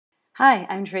Hi,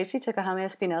 I'm Tracey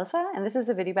Tokuhama-Espinosa, and this is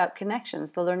a video about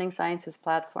Connections, the Learning Sciences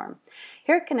platform.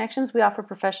 Here at Connections, we offer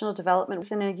professional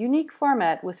development in a unique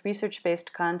format with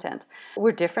research-based content.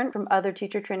 We're different from other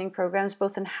teacher training programs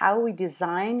both in how we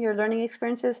design your learning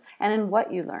experiences and in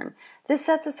what you learn. This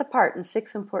sets us apart in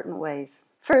 6 important ways.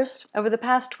 First, over the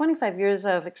past 25 years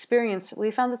of experience, we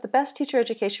found that the best teacher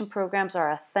education programs are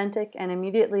authentic and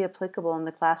immediately applicable in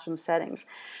the classroom settings.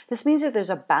 This means that there's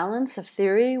a balance of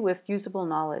theory with usable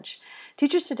knowledge.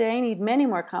 Teachers today need many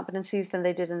more competencies than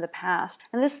they did in the past,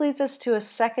 and this leads us to a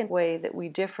second way that we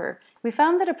differ. We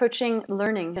found that approaching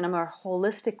learning in a more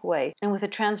holistic way and with a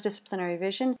transdisciplinary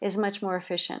vision is much more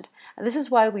efficient. This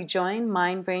is why we join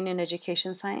Mind, Brain, and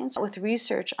Education Science with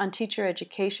research on teacher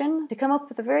education to come up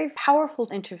with a very powerful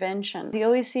intervention. The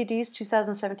OECD's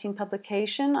 2017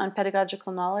 publication on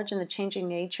pedagogical knowledge and the changing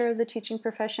nature of the teaching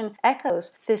profession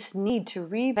echoes this need to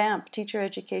revamp teacher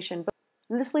education.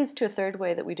 And this leads to a third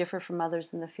way that we differ from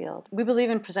others in the field. We believe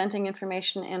in presenting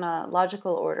information in a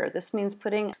logical order. This means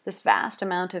putting this vast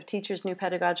amount of teachers' new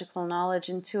pedagogical knowledge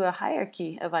into a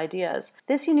hierarchy of ideas.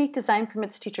 This unique design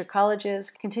permits teacher colleges,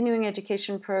 continuing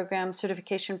education programs,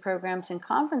 certification programs, and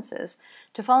conferences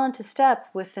to fall into step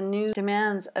with the new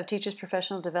demands of teachers'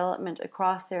 professional development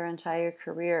across their entire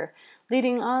career,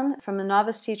 leading on from the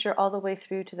novice teacher all the way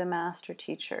through to the master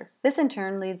teacher. This in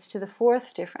turn leads to the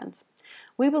fourth difference.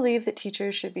 We believe that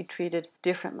teachers should be treated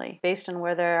differently based on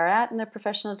where they are at in their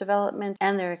professional development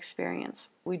and their experience.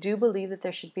 We do believe that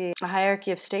there should be a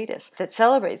hierarchy of status that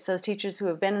celebrates those teachers who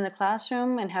have been in the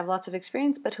classroom and have lots of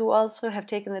experience, but who also have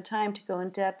taken the time to go in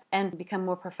depth and become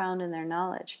more profound in their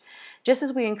knowledge. Just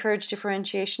as we encourage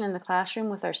differentiation in the classroom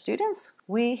with our students,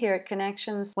 we here at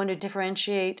Connections want to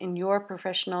differentiate in your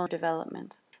professional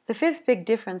development. The fifth big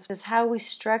difference is how we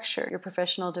structure your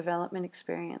professional development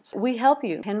experience. We help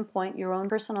you pinpoint your own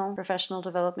personal professional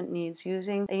development needs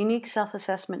using a unique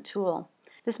self-assessment tool.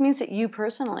 This means that you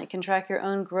personally can track your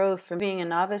own growth from being a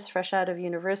novice fresh out of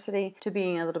university to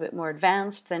being a little bit more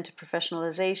advanced, then to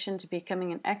professionalization, to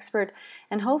becoming an expert,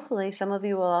 and hopefully some of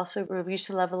you will also reach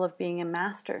the level of being a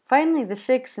master. Finally, the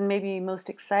sixth and maybe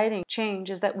most exciting change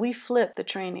is that we flip the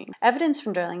training. Evidence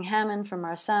from Darling-Hammond, from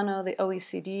Marsano, the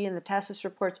OECD, and the TASIS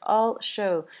reports all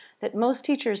show that most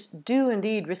teachers do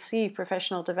indeed receive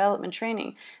professional development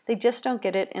training. They just don't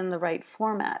get it in the right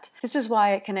format. This is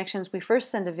why at Connections we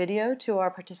first send a video to our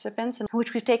participants in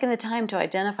which we've taken the time to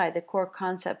identify the core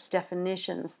concepts,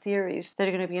 definitions, theories that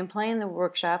are going to be in play in the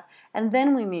workshop, and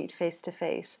then we meet face to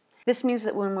face. This means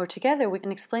that when we're together, we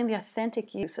can explain the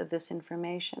authentic use of this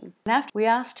information. And after, we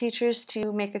ask teachers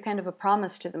to make a kind of a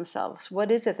promise to themselves.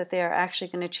 What is it that they are actually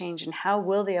going to change, and how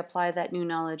will they apply that new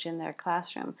knowledge in their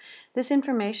classroom? This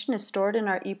information is stored in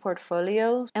our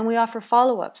e-portfolio, and we offer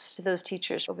follow-ups to those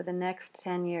teachers over the next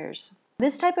 10 years.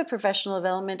 This type of professional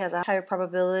development has a higher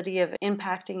probability of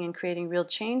impacting and creating real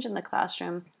change in the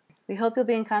classroom. We hope you'll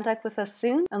be in contact with us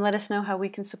soon and let us know how we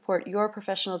can support your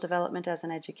professional development as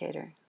an educator.